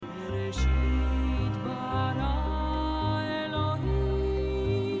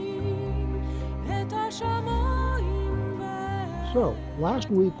So, last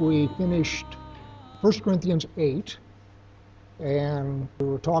week we finished 1 Corinthians 8, and we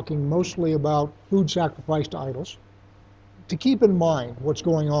were talking mostly about food sacrificed to idols. To keep in mind what's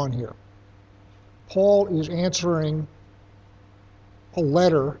going on here, Paul is answering a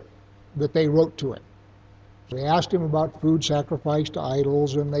letter that they wrote to him. They asked him about food sacrificed to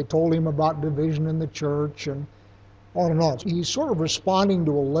idols, and they told him about division in the church, and on and on. So he's sort of responding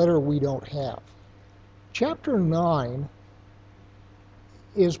to a letter we don't have. Chapter 9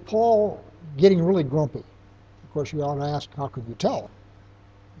 is Paul getting really grumpy. Of course, you ought to ask, how could you tell?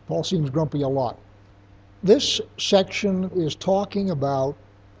 Paul seems grumpy a lot. This section is talking about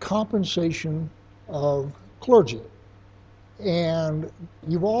compensation of clergy. And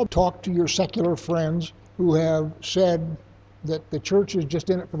you've all talked to your secular friends who have said that the church is just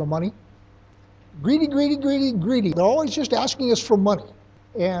in it for the money. Greedy, greedy, greedy, greedy. They're always just asking us for money.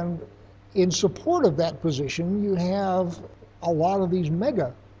 And in support of that position, you have a lot of these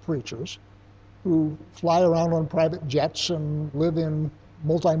mega preachers who fly around on private jets and live in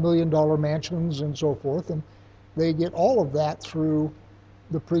multi-million-dollar mansions and so forth, and they get all of that through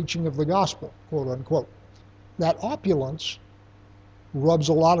the preaching of the gospel, quote unquote. That opulence rubs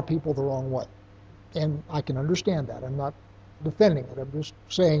a lot of people the wrong way, and I can understand that. I'm not defending it. I'm just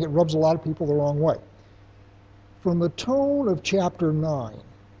saying it rubs a lot of people the wrong way. From the tone of chapter 9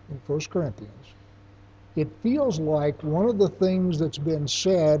 in 1 Corinthians, it feels like one of the things that's been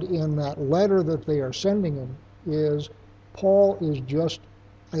said in that letter that they are sending him is Paul is just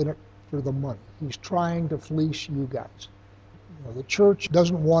in it for the money. He's trying to fleece you guys. The church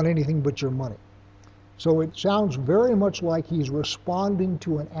doesn't want anything but your money. So it sounds very much like he's responding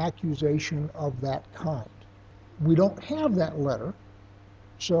to an accusation of that kind. We don't have that letter,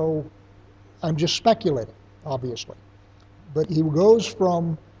 so I'm just speculating, obviously. But he goes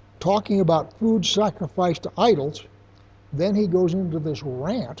from talking about food sacrificed to idols, then he goes into this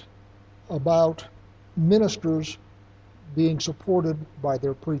rant about ministers being supported by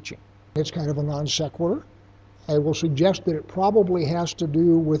their preaching. It's kind of a non sequitur. I will suggest that it probably has to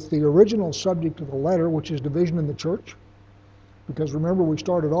do with the original subject of the letter, which is division in the church. Because remember, we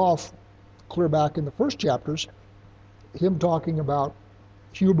started off clear back in the first chapters, him talking about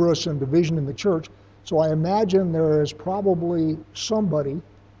hubris and division in the church. So I imagine there is probably somebody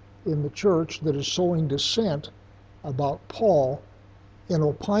in the church that is sowing dissent about Paul and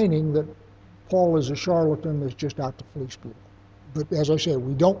opining that Paul is a charlatan that's just out to fleece people. But as I say,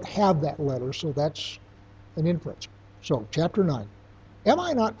 we don't have that letter, so that's an inference. So, chapter 9. Am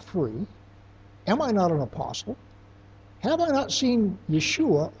I not free? Am I not an apostle? Have I not seen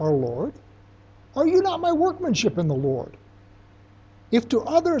Yeshua, our Lord? Are you not my workmanship in the Lord? If to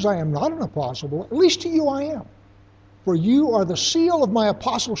others I am not an apostle, at least to you I am. For you are the seal of my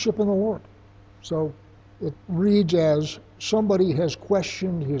apostleship in the Lord. So it reads as somebody has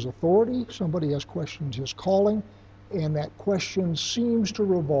questioned his authority, somebody has questioned his calling, and that question seems to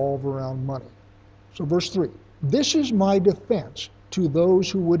revolve around money. So verse 3, this is my defense to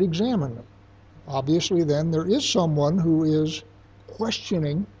those who would examine me. Obviously then there is someone who is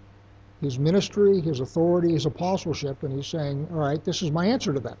questioning his ministry, his authority, his apostleship, and he's saying, all right, this is my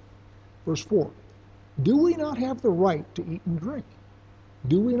answer to that. Verse 4, do we not have the right to eat and drink?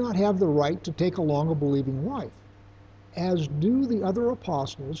 Do we not have the right to take along a believing wife, as do the other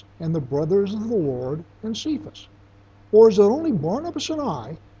apostles and the brothers of the Lord and Cephas? Or is it only Barnabas and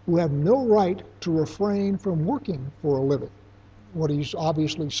I who have no right to refrain from working for a living? What he's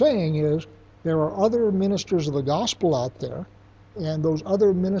obviously saying is there are other ministers of the gospel out there, and those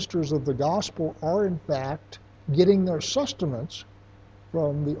other ministers of the gospel are in fact getting their sustenance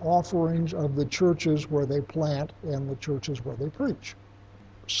from the offerings of the churches where they plant and the churches where they preach.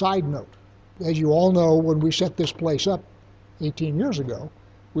 Side note, as you all know, when we set this place up 18 years ago,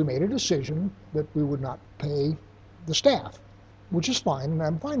 we made a decision that we would not pay the staff, which is fine, and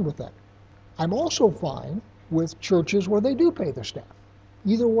I'm fine with that. I'm also fine with churches where they do pay the staff.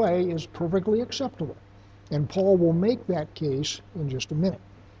 Either way is perfectly acceptable, and Paul will make that case in just a minute.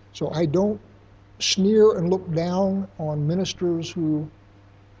 So I don't sneer and look down on ministers who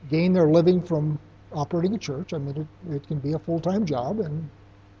gain their living from operating a church. I mean, it can be a full-time job and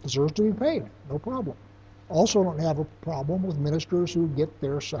deserves to be paid, no problem. Also don't have a problem with ministers who get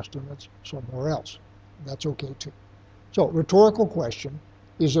their sustenance somewhere else. That's okay too. So, rhetorical question,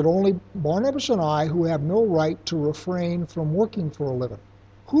 is it only Barnabas and I who have no right to refrain from working for a living?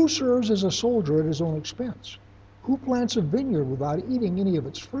 Who serves as a soldier at his own expense? Who plants a vineyard without eating any of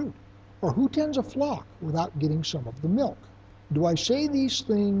its fruit? Or who tends a flock without getting some of the milk? Do I say these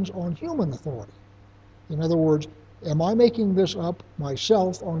things on human authority? In other words, am I making this up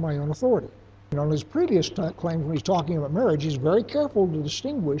myself on my own authority? And on his previous claims, when he's talking about marriage, he's very careful to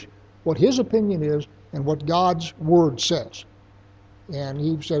distinguish what his opinion is and what God's word says. And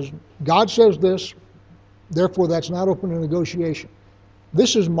he says, God says this, therefore that's not open to negotiation.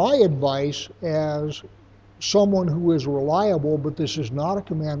 This is my advice as someone who is reliable, but this is not a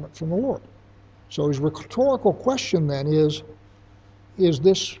commandment from the Lord. So his rhetorical question then is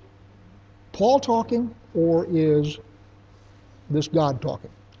this Paul talking or is this God talking?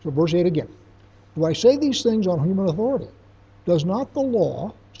 So verse 8 again. Do I say these things on human authority? Does not the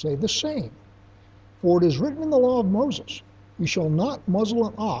law say the same? For it is written in the law of Moses, you shall not muzzle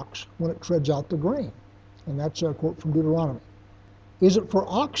an ox when it treads out the grain. And that's a quote from Deuteronomy. Is it for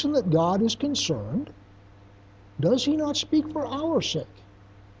oxen that God is concerned? Does he not speak for our sake?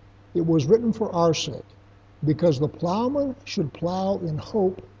 It was written for our sake, because the plowman should plow in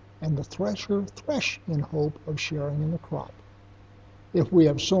hope, and the thresher thresh in hope of sharing in the crop. If we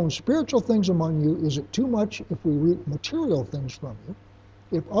have sown spiritual things among you, is it too much if we reap material things from you?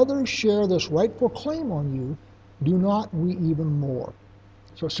 If others share this rightful claim on you, do not we even more?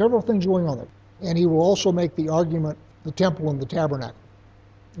 So several things going on there. And he will also make the argument, the temple and the tabernacle,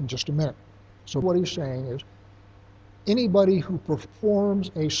 in just a minute. So what he's saying is, anybody who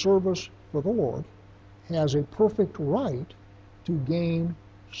performs a service for the Lord has a perfect right to gain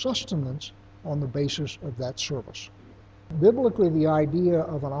sustenance on the basis of that service. Biblically, the idea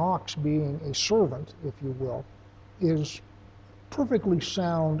of an ox being a servant, if you will, is perfectly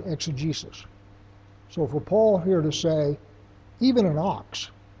sound exegesis. So for Paul here to say, even an ox,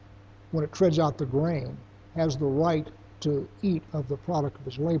 when it treads out the grain, has the right to eat of the product of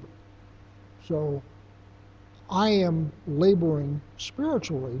his labor. So I am laboring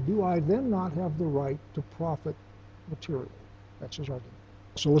spiritually. Do I then not have the right to profit materially? That's his argument.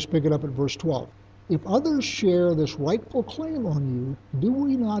 So let's pick it up at verse 12. If others share this rightful claim on you, do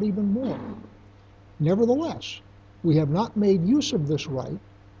we not even more? Nevertheless, we have not made use of this right,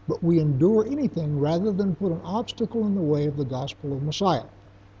 but we endure anything rather than put an obstacle in the way of the gospel of Messiah.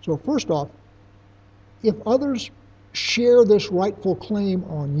 So first off, if others share this rightful claim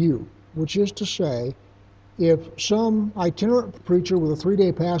on you, which is to say, if some itinerant preacher with a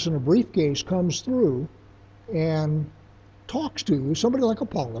 3-day pass and a briefcase comes through and talks to you, somebody like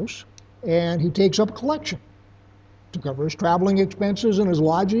Apollos, and he takes up a collection to cover his traveling expenses and his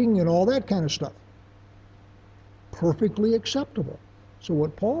lodging and all that kind of stuff, perfectly acceptable. So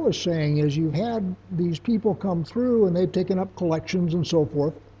what Paul is saying is, you've had these people come through and they've taken up collections and so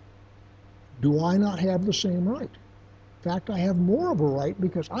forth. Do I not have the same right? In fact, I have more of a right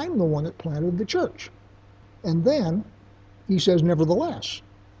because I'm the one that planted the church. And then he says, nevertheless,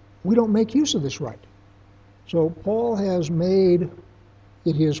 we don't make use of this right. So Paul has made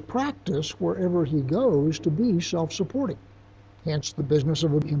it his practice wherever he goes to be self-supporting. Hence the business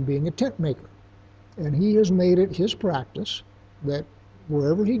of him being a tent maker. And he has made it his practice that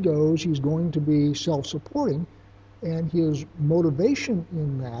wherever he goes, he's going to be self-supporting. And his motivation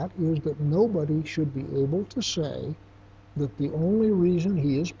in that is that nobody should be able to say that the only reason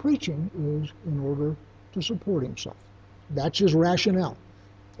he is preaching is in order to support himself. That's his rationale.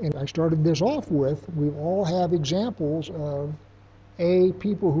 And I started this off with, we all have examples of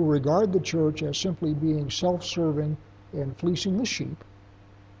people who regard the church as simply being self-serving and fleecing the sheep.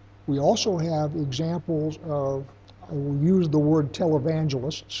 We also have examples of, I will use the word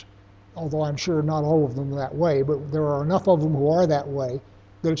televangelists, although I'm sure not all of them that way, but there are enough of them who are that way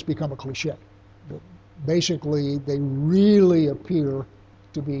that it's become a cliche. But basically, they really appear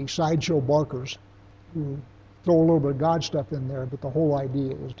to be sideshow barkers who throw a little bit of God stuff in there, but the whole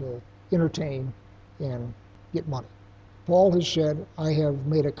idea is to entertain and get money. Paul has said, I have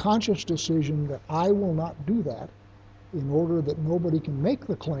made a conscious decision that I will not do that in order that nobody can make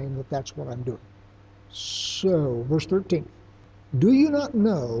the claim that that's what I'm doing. So, verse 13. Do you not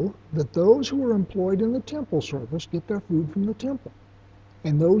know that those who are employed in the temple service get their food from the temple,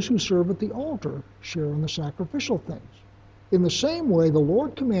 and those who serve at the altar share in the sacrificial things? In the same way, the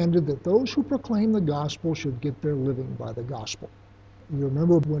Lord commanded that those who proclaim the gospel should get their living by the gospel. You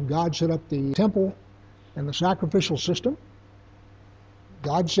remember when God set up the temple and the sacrificial system?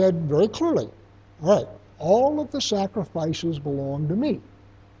 God said very clearly, all right, all of the sacrifices belong to me.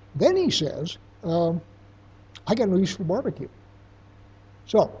 Then he says, I got no use for barbecue.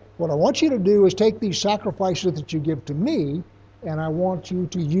 So what I want you to do is take these sacrifices that you give to me, and I want you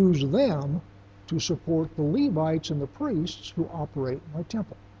to use them to support the Levites and the priests who operate my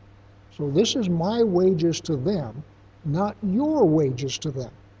temple. So this is my wages to them, not your wages to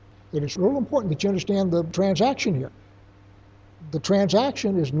them. It is real important that you understand the transaction here. The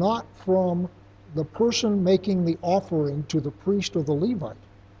transaction is not from the person making the offering to the priest or the Levite.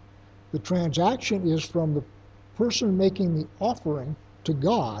 The transaction is from the person making the offering to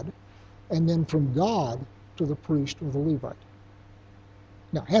God, and then from God to the priest or the Levite.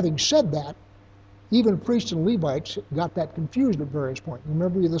 Now, having said that, even priests and Levites got that confused at various points.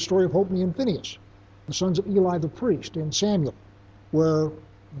 Remember the story of Hophni and Phinehas, the sons of Eli the priest, and Samuel, where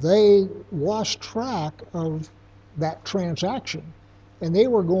they lost track of that transaction, and they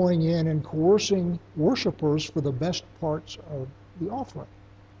were going in and coercing worshipers for the best parts of the offering.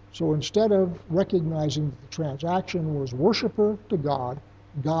 So instead of recognizing that the transaction was worshiper to God,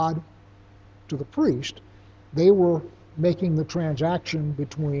 God to the priest, they were making the transaction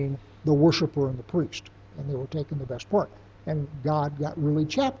between the worshiper and the priest, and they were taking the best part. And God got really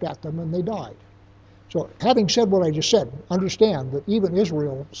chapped at them, and they died. So having said what I just said, understand that even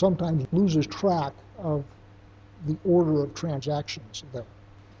Israel sometimes loses track of the order of transactions there.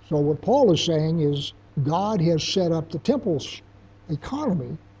 So what Paul is saying is God has set up the temple's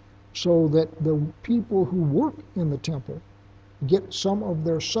economy so that the people who work in the temple get some of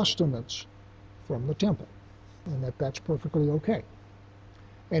their sustenance from the temple, and that's perfectly okay.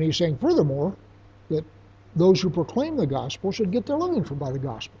 And he's saying furthermore that those who proclaim the gospel should get their living by the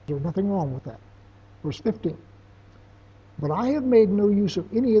gospel. There's nothing wrong with that. Verse 15, but I have made no use of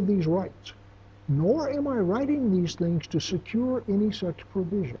any of these rights, nor am I writing these things to secure any such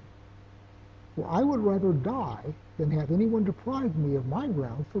provision. For I would rather die than have anyone deprive me of my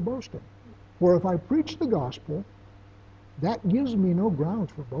ground for boasting. For if I preach the gospel, that gives me no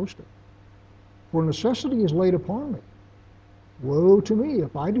grounds for boasting. For necessity is laid upon me. Woe to me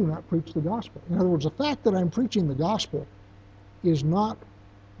if I do not preach the gospel. In other words, the fact that I'm preaching the gospel is not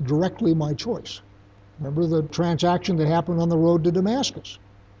directly my choice. Remember the transaction that happened on the road to Damascus,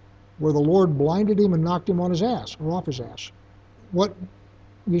 where the Lord blinded him and knocked him on his ass, or off his ass. What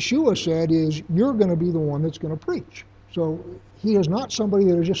Yeshua said is, you're going to be the one that's going to preach. So he is not somebody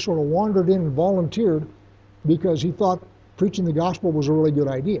that has just sort of wandered in and volunteered because he thought preaching the gospel was a really good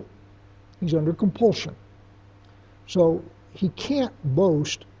idea. He's under compulsion. So he can't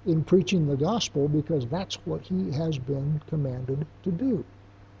boast in preaching the gospel because that's what he has been commanded to do.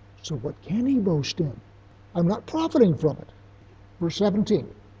 So what can he boast in? I'm not profiting from it. Verse 17,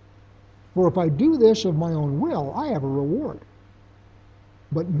 for if I do this of my own will, I have a reward.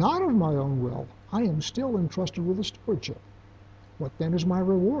 But not of my own will, I am still entrusted with a stewardship. What then is my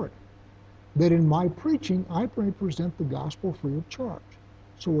reward? That in my preaching I may present the gospel free of charge,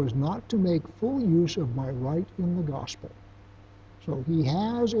 so as not to make full use of my right in the gospel. So he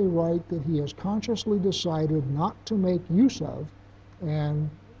has a right that he has consciously decided not to make use of, and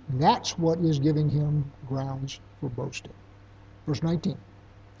that's what is giving him grounds for boasting. Verse 19,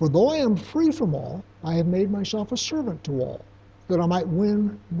 for though I am free from all, I have made myself a servant to all, that I might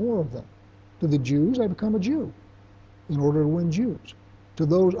win more of them. To the Jews I become a Jew, in order to win Jews. To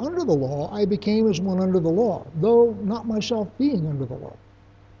those under the law I became as one under the law, though not myself being under the law,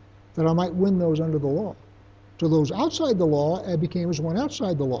 that I might win those under the law. To those outside the law I became as one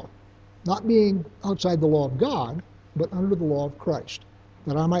outside the law, not being outside the law of God, but under the law of Christ,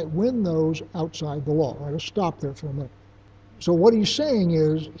 that I might win those outside the law. I'll stop there for a minute. So what he's saying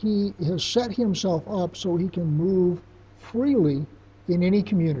is he has set himself up so he can move freely in any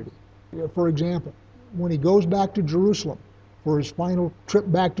community. For example, when he goes back to Jerusalem, for his final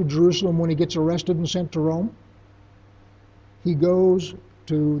trip back to Jerusalem when he gets arrested and sent to Rome, he goes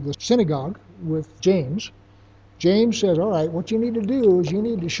to the synagogue with James. James says, all right, what you need to do is you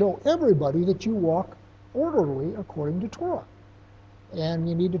need to show everybody that you walk orderly according to Torah. And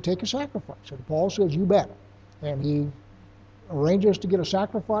you need to take a sacrifice. And Paul says, you bet. And he arranges to get a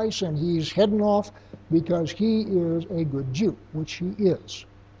sacrifice, and he's heading off because he is a good Jew, which he is.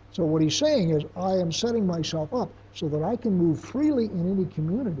 So what he's saying is, I am setting myself up so that I can move freely in any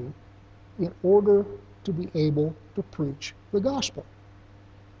community in order to be able to preach the gospel.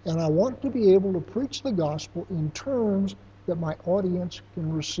 And I want to be able to preach the gospel in terms that my audience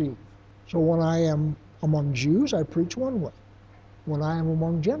can receive. So when I am among Jews, I preach one way. When I am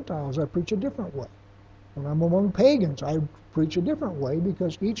among Gentiles, I preach a different way. When I'm among pagans, I preach a different way,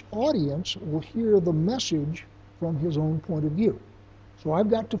 because each audience will hear the message from his own point of view. So I've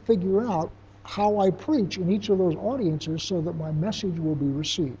got to figure out how I preach in each of those audiences so that my message will be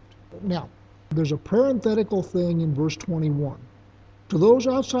received. Now, there's a parenthetical thing in verse 21. To those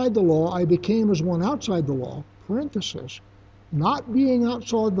outside the law, I became as one outside the law, parenthesis, not being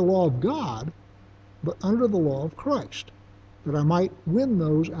outside the law of God, but under the law of Christ, that I might win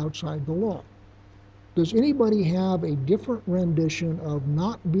those outside the law. Does anybody have a different rendition of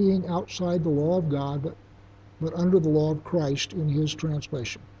not being outside the law of God, but under the law of Christ in his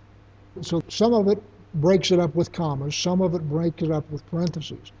translation? So some of it breaks it up with commas, some of it breaks it up with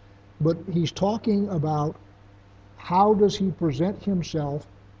parentheses. but he's talking about how does he present himself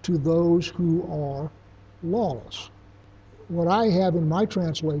to those who are lawless. What I have in my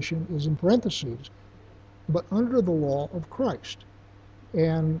translation is in parentheses, but under the law of Christ.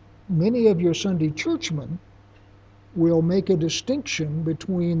 And many of your Sunday churchmen will make a distinction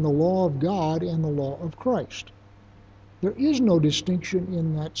between the law of God and the law of Christ. There is no distinction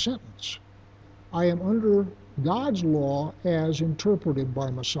in that sentence. I am under God's law as interpreted by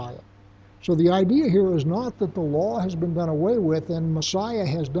Messiah. So the idea here is not that the law has been done away with and Messiah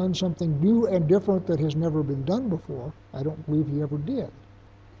has done something new and different that has never been done before. I don't believe he ever did.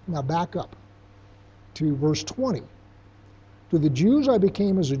 Now back up to verse 20. To the Jews I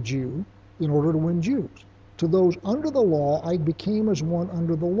became as a Jew in order to win Jews. To those under the law I became as one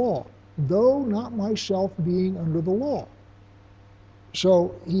under the law, though not myself being under the law.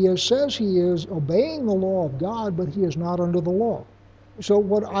 So he says he is obeying the law of God, but he is not under the law. So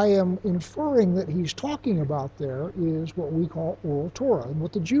what I am inferring that he's talking about there is what we call oral Torah, and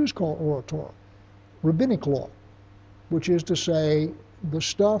what the Jews call oral Torah, rabbinic law, which is to say the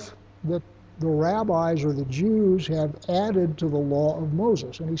stuff that the rabbis or the Jews have added to the law of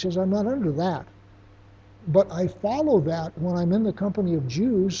Moses. And he says, I'm not under that, but I follow that when I'm in the company of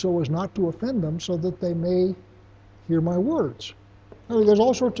Jews so as not to offend them, so that they may hear my words. I mean, there's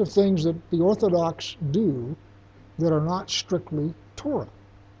all sorts of things that the Orthodox do that are not strictly Torah.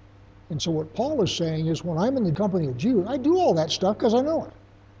 And so what Paul is saying is when I'm in the company of Jews, I do all that stuff because I know it,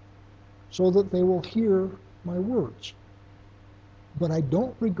 so that they will hear my words. But I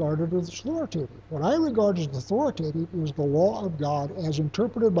don't regard it as authoritative. What I regard as authoritative is the law of God as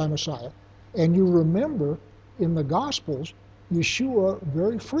interpreted by Messiah. And you remember in the Gospels, Yeshua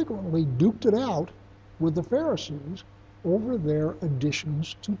very frequently duked it out with the Pharisees over their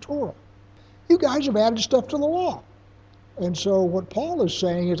additions to Torah. You guys have added stuff to the law. And so what Paul is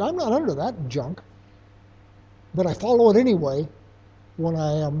saying is, I'm not under that junk, but I follow it anyway when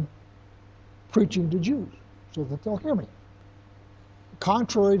I am preaching to Jews so that they'll hear me.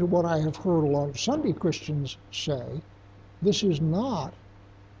 Contrary to what I have heard a lot of Sunday Christians say, this is not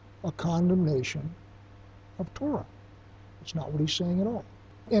a condemnation of Torah. It's not what he's saying at all.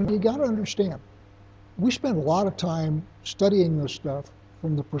 And you got to understand, we spend a lot of time studying this stuff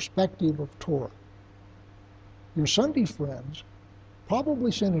from the perspective of Torah. Your Sunday friends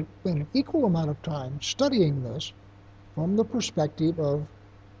probably spend an equal amount of time studying this from the perspective of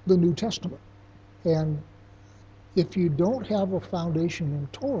the New Testament. And if you don't have a foundation in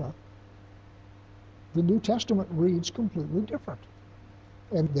Torah, the New Testament reads completely different.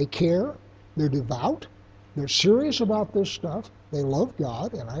 And they care, they're devout, they're serious about this stuff, they love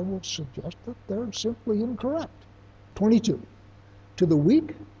God, and I will suggest that they're simply incorrect. 22. To the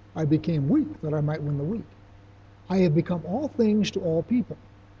weak I became weak, that I might win the weak. I have become all things to all people,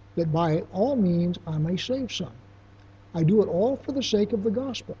 that by all means I may save some. I do it all for the sake of the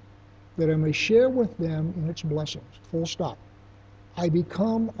gospel, that I may share with them in its blessings. Full stop. I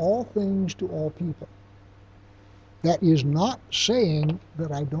become all things to all people. That is not saying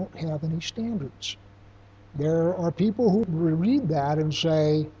that I don't have any standards. There are people who read that and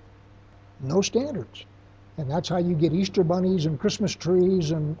say, no standards. And that's how you get Easter bunnies and Christmas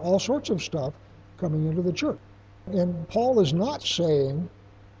trees and all sorts of stuff coming into the church. And Paul is not saying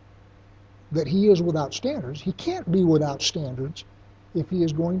that he is without standards. He can't be without standards if he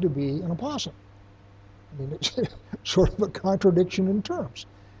is going to be an apostle. I mean, it's sort of a contradiction in terms.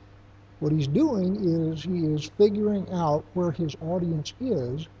 What he's doing is he is figuring out where his audience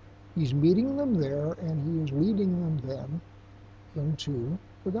is. He's meeting them there, and he is leading them then into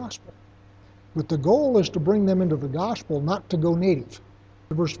the gospel. But the goal is to bring them into the gospel, not to go native.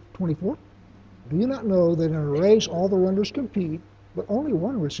 Verse 24. Do you not know that in a race all the runners compete, but only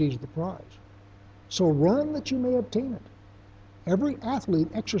one receives the prize? So run that you may obtain it. Every athlete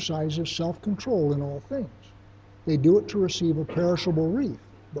exercises self-control in all things. They do it to receive a perishable wreath,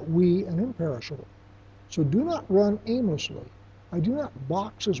 but we an imperishable. So do not run aimlessly. I do not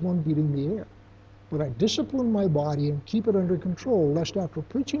box as one beating the air, but I discipline my body and keep it under control, lest after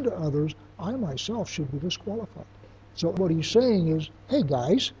preaching to others, I myself should be disqualified. So what he's saying is, hey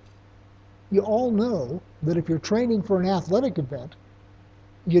guys, you all know that if you're training for an athletic event,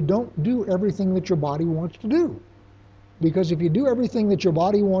 you don't do everything that your body wants to do. Because if you do everything that your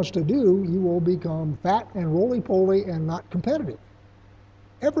body wants to do, you will become fat and roly-poly and not competitive.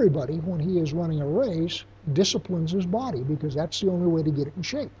 Everybody, when he is running a race, disciplines his body because that's the only way to get it in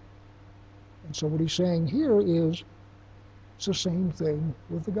shape. And so what he's saying here is it's the same thing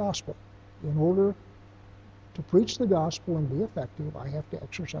with the gospel. In order to preach the gospel and be effective, I have to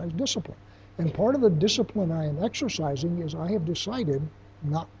exercise discipline. And part of the discipline I am exercising is I have decided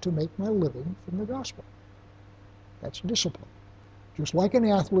not to make my living from the gospel. That's discipline. Just like an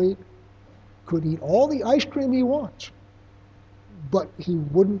athlete could eat all the ice cream he wants, but he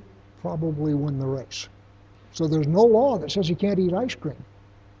wouldn't probably win the race. So there's no law that says he can't eat ice cream.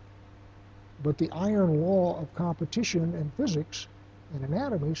 But the iron law of competition and physics and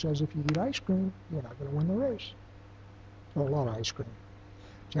anatomy says if you eat ice cream, you're not going to win the race. So a lot of ice cream.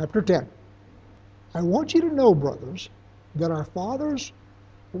 Chapter 10. I want you to know, brothers, that our fathers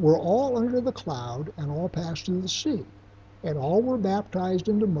were all under the cloud and all passed through the sea, and all were baptized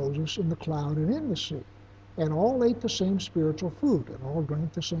into Moses in the cloud and in the sea, and all ate the same spiritual food, and all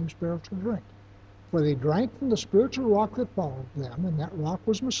drank the same spiritual drink. For they drank from the spiritual rock that followed them, and that rock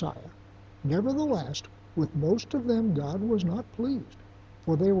was Messiah. Nevertheless, with most of them God was not pleased,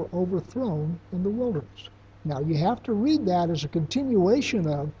 for they were overthrown in the wilderness. Now you have to read that as a continuation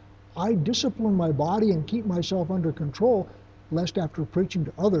of, I discipline my body and keep myself under control, lest after preaching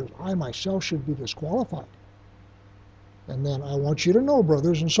to others, I myself should be disqualified. And then I want you to know,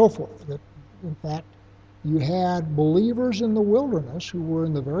 brothers, and so forth, that in fact you had believers in the wilderness who were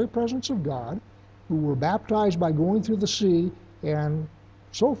in the very presence of God, who were baptized by going through the sea and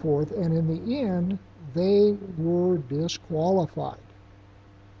so forth, and in the end, they were disqualified.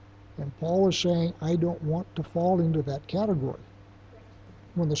 And Paul is saying, I don't want to fall into that category.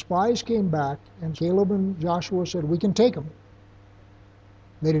 When the spies came back and Caleb and Joshua said, we can take them,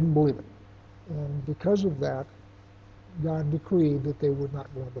 they didn't believe it. And because of that, God decreed that they would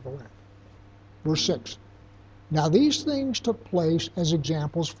not go into the land. Verse 6. Now these things took place as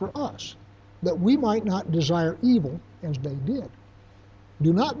examples for us, that we might not desire evil as they did.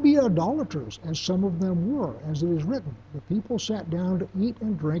 Do not be idolaters, as some of them were, as it is written. The people sat down to eat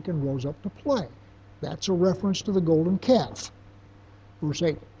and drink and rose up to play. That's a reference to the golden calf. Verse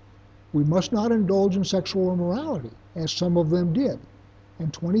 8. We must not indulge in sexual immorality, as some of them did,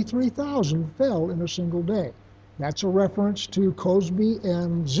 and 23,000 fell in a single day. That's a reference to Cosby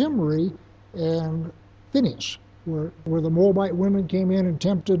and Zimri and Phineas, where the Moabite women came in and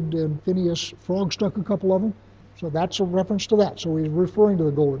tempted, and Phineas frog stuck a couple of them. So that's a reference to that. So he's referring to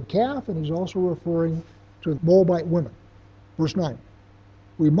the golden calf, and he's also referring to Moabite women. Verse 9.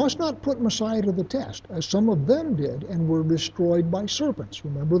 We must not put Messiah to the test, as some of them did, and were destroyed by serpents.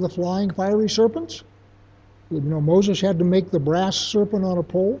 Remember the flying fiery serpents? You know, Moses had to make the brass serpent on a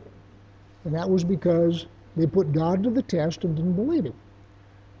pole, and that was because they put God to the test and didn't believe him.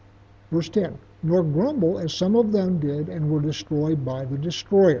 Verse 10. Nor grumble, as some of them did, and were destroyed by the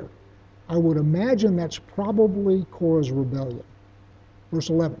destroyer. I would imagine that's probably Korah's rebellion. Verse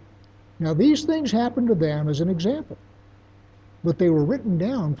 11. Now these things happened to them as an example, but they were written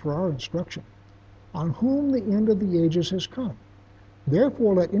down for our instruction, on whom the end of the ages has come.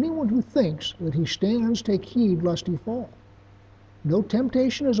 Therefore let anyone who thinks that he stands take heed lest he fall. No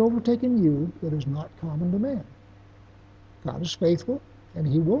temptation has overtaken you that is not common to man. God is faithful, and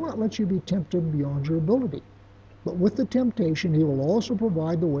he will not let you be tempted beyond your ability. But with the temptation, he will also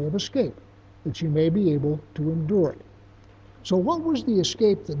provide the way of escape, that you may be able to endure it. So what was the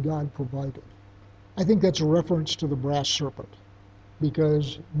escape that God provided? I think that's a reference to the brass serpent.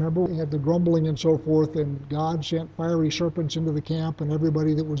 Because remember, we had the grumbling and so forth, and God sent fiery serpents into the camp, and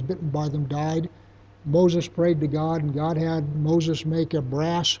everybody that was bitten by them died. Moses prayed to God, and God had Moses make a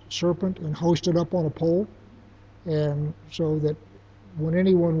brass serpent and hoist it up on a pole. And so that when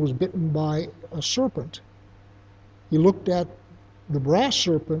anyone was bitten by a serpent, he looked at the brass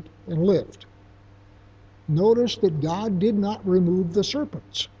serpent and lived. Notice that God did not remove the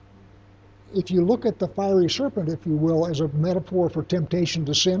serpents. If you look at the fiery serpent, if you will, as a metaphor for temptation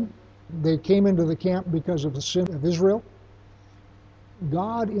to sin, they came into the camp because of the sin of Israel.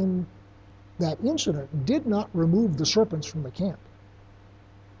 God, in that incident, did not remove the serpents from the camp.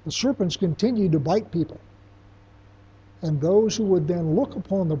 The serpents continued to bite people. And those who would then look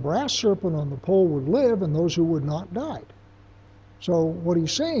upon the brass serpent on the pole would live, and those who would not died. So what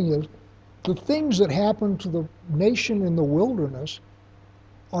he's saying is, the things that happened to the nation in the wilderness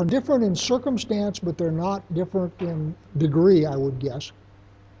are different in circumstance, but they're not different in degree, I would guess,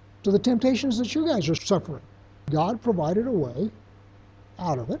 to the temptations that you guys are suffering. God provided a way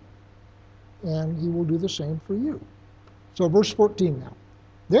out of it, and he will do the same for you. So verse 14 now.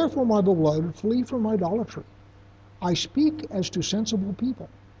 Therefore, my beloved, flee from idolatry. I speak as to sensible people.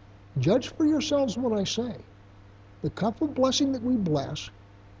 Judge for yourselves what I say. The cup of blessing that we bless,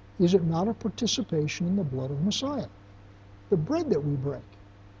 is it not a participation in the blood of Messiah? The bread that we break,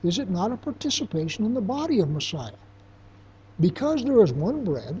 is it not a participation in the body of Messiah? Because there is one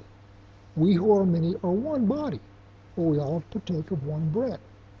bread, we who are many are one body, for we all partake of one bread.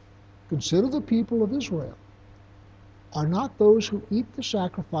 Consider the people of Israel. Are not those who eat the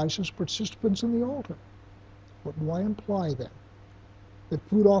sacrifices participants in the altar? What do I imply then? That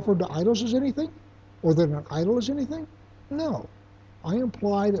food offered to idols is anything? Or that an idol is anything? No. I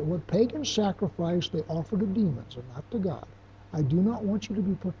imply that what pagans sacrifice, they offer to demons and not to God. I do not want you to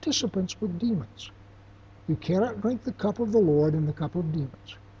be participants with demons. You cannot drink the cup of the Lord and the cup of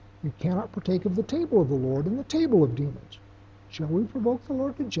demons. You cannot partake of the table of the Lord and the table of demons. Shall we provoke the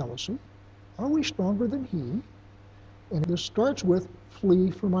Lord to jealousy? Are we stronger than he? And this starts with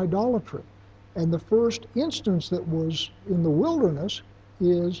flee from idolatry. And the first instance that was in the wilderness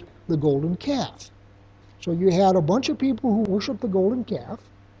is the golden calf. So you had a bunch of people who worshiped the golden calf,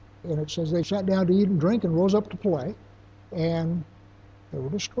 and it says they sat down to eat and drink and rose up to play, and they were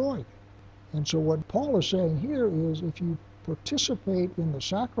destroyed. And so what Paul is saying here is if you participate in the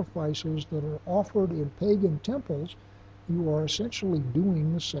sacrifices that are offered in pagan temples, you are essentially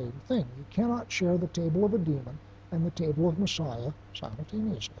doing the same thing. You cannot share the table of a demon and the table of Messiah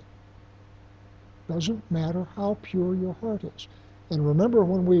simultaneously. Doesn't matter how pure your heart is. And remember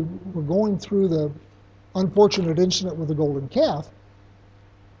when we were going through the unfortunate incident with the golden calf,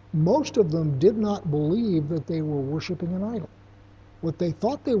 most of them did not believe that they were worshiping an idol. What they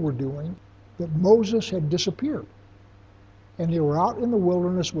thought they were doing, that Moses had disappeared. And they were out in the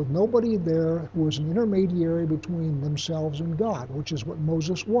wilderness with nobody there who was an intermediary between themselves and God, which is what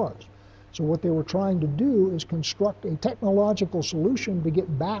Moses was. So what they were trying to do is construct a technological solution to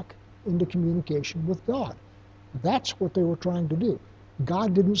get back into communication with God. That's what they were trying to do.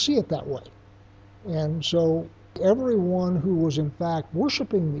 God didn't see it that way. And so everyone who was in fact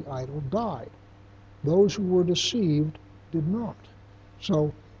worshiping the idol died. Those who were deceived did not.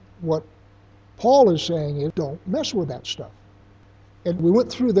 So what Paul is saying is don't mess with that stuff. And we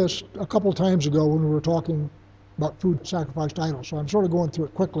went through this a couple times ago when we were talking about food sacrificed to idols. So I'm sort of going through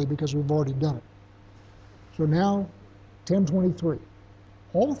it quickly because we've already done it. So now, 10:23.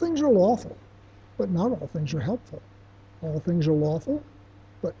 All things are lawful, but not all things are helpful. All things are lawful,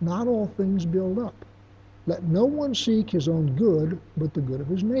 but not all things build up. Let no one seek his own good, but the good of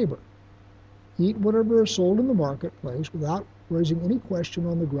his neighbor. Eat whatever is sold in the marketplace without raising any question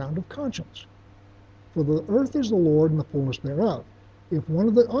on the ground of conscience. For the earth is the Lord and the fullness thereof. If one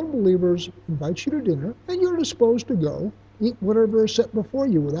of the unbelievers invites you to dinner and you're disposed to go, eat whatever is set before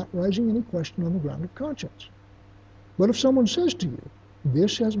you without raising any question on the ground of conscience. But if someone says to you,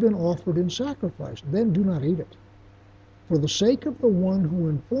 this has been offered in sacrifice, then do not eat it, for the sake of the one who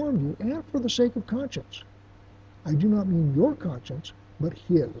informed you and for the sake of conscience. I do not mean your conscience, but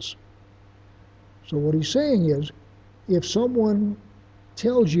his. So what he's saying is, if someone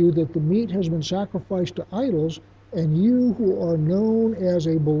tells you that the meat has been sacrificed to idols, and you who are known as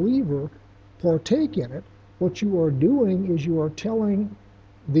a believer partake in it, what you are doing is you are telling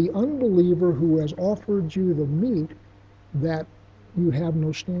the unbeliever who has offered you the meat that you have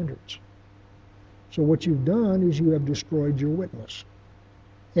no standards. So what you've done is you have destroyed your witness.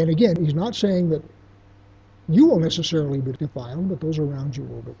 And again, he's not saying that you will necessarily be defiled, but those around you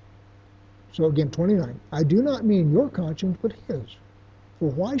will be. So again, 29, I do not mean your conscience, but his. For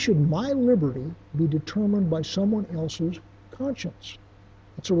why should my liberty be determined by someone else's conscience?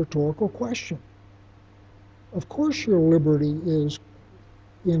 It's a rhetorical question. Of course your liberty is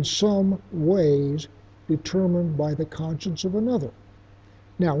in some ways determined by the conscience of another.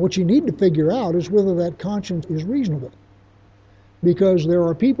 Now, what you need to figure out is whether that conscience is reasonable. Because there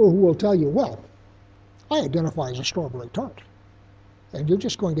are people who will tell you, well, I identify as a strawberry tart, and you're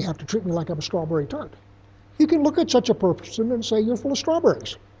just going to have to treat me like I'm a strawberry tart. You can look at such a person and say, you're full of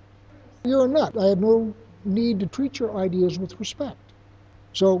strawberries. You're a nut. I have no need to treat your ideas with respect.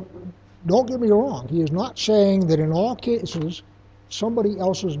 So don't get me wrong. He is not saying that in all cases somebody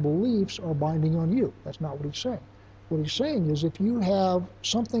else's beliefs are binding on you. That's not what he's saying. What he's saying is if you have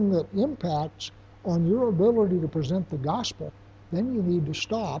something that impacts on your ability to present the gospel, then you need to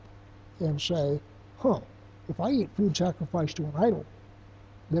stop and say, if I eat food sacrificed to an idol,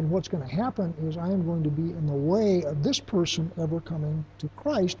 then what's going to happen is I am going to be in the way of this person ever coming to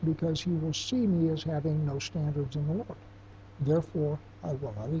Christ because he will see me as having no standards in the Lord. Therefore, I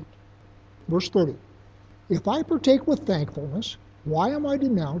will not eat. Verse 30. If I partake with thankfulness, why am I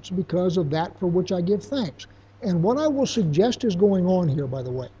denounced because of that for which I give thanks? And what I will suggest is going on here, by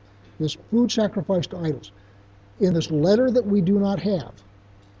the way, this food sacrificed to idols. In this letter that we do not have,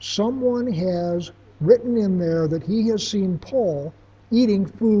 someone has written in there that he has seen Paul eating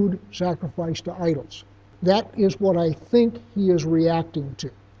food sacrificed to idols. That is what I think he is reacting to.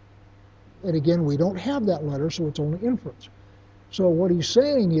 And again, we don't have that letter, so it's only inference. So what he's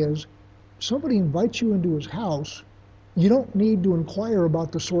saying is, somebody invites you into his house, you don't need to inquire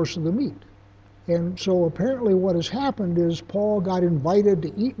about the source of the meat. And so apparently what has happened is Paul got invited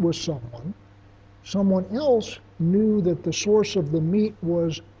to eat with someone. Someone else knew that the source of the meat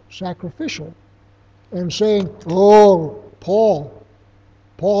was sacrificial and saying, oh, Paul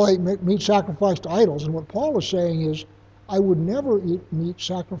ate meat sacrificed to idols. And what Paul is saying is, I would never eat meat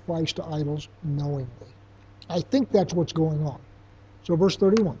sacrificed to idols knowingly. I think that's what's going on. So verse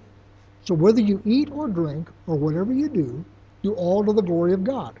 31. So whether you eat or drink or whatever you do all to the glory of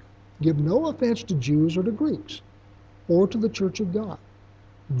God. Give no offense to Jews or to Greeks or to the church of God.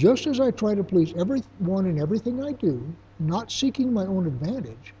 Just as I try to please everyone in everything I do, not seeking my own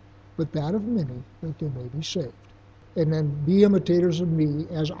advantage, but that of many, that they may be saved. And then be imitators of me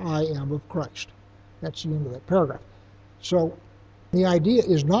as I am of Christ. That's the end of that paragraph. So the idea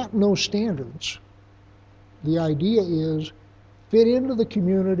is not no standards. The idea is fit into the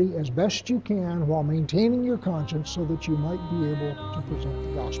community as best you can while maintaining your conscience so that you might be able to present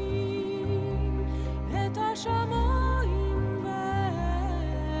the gospel.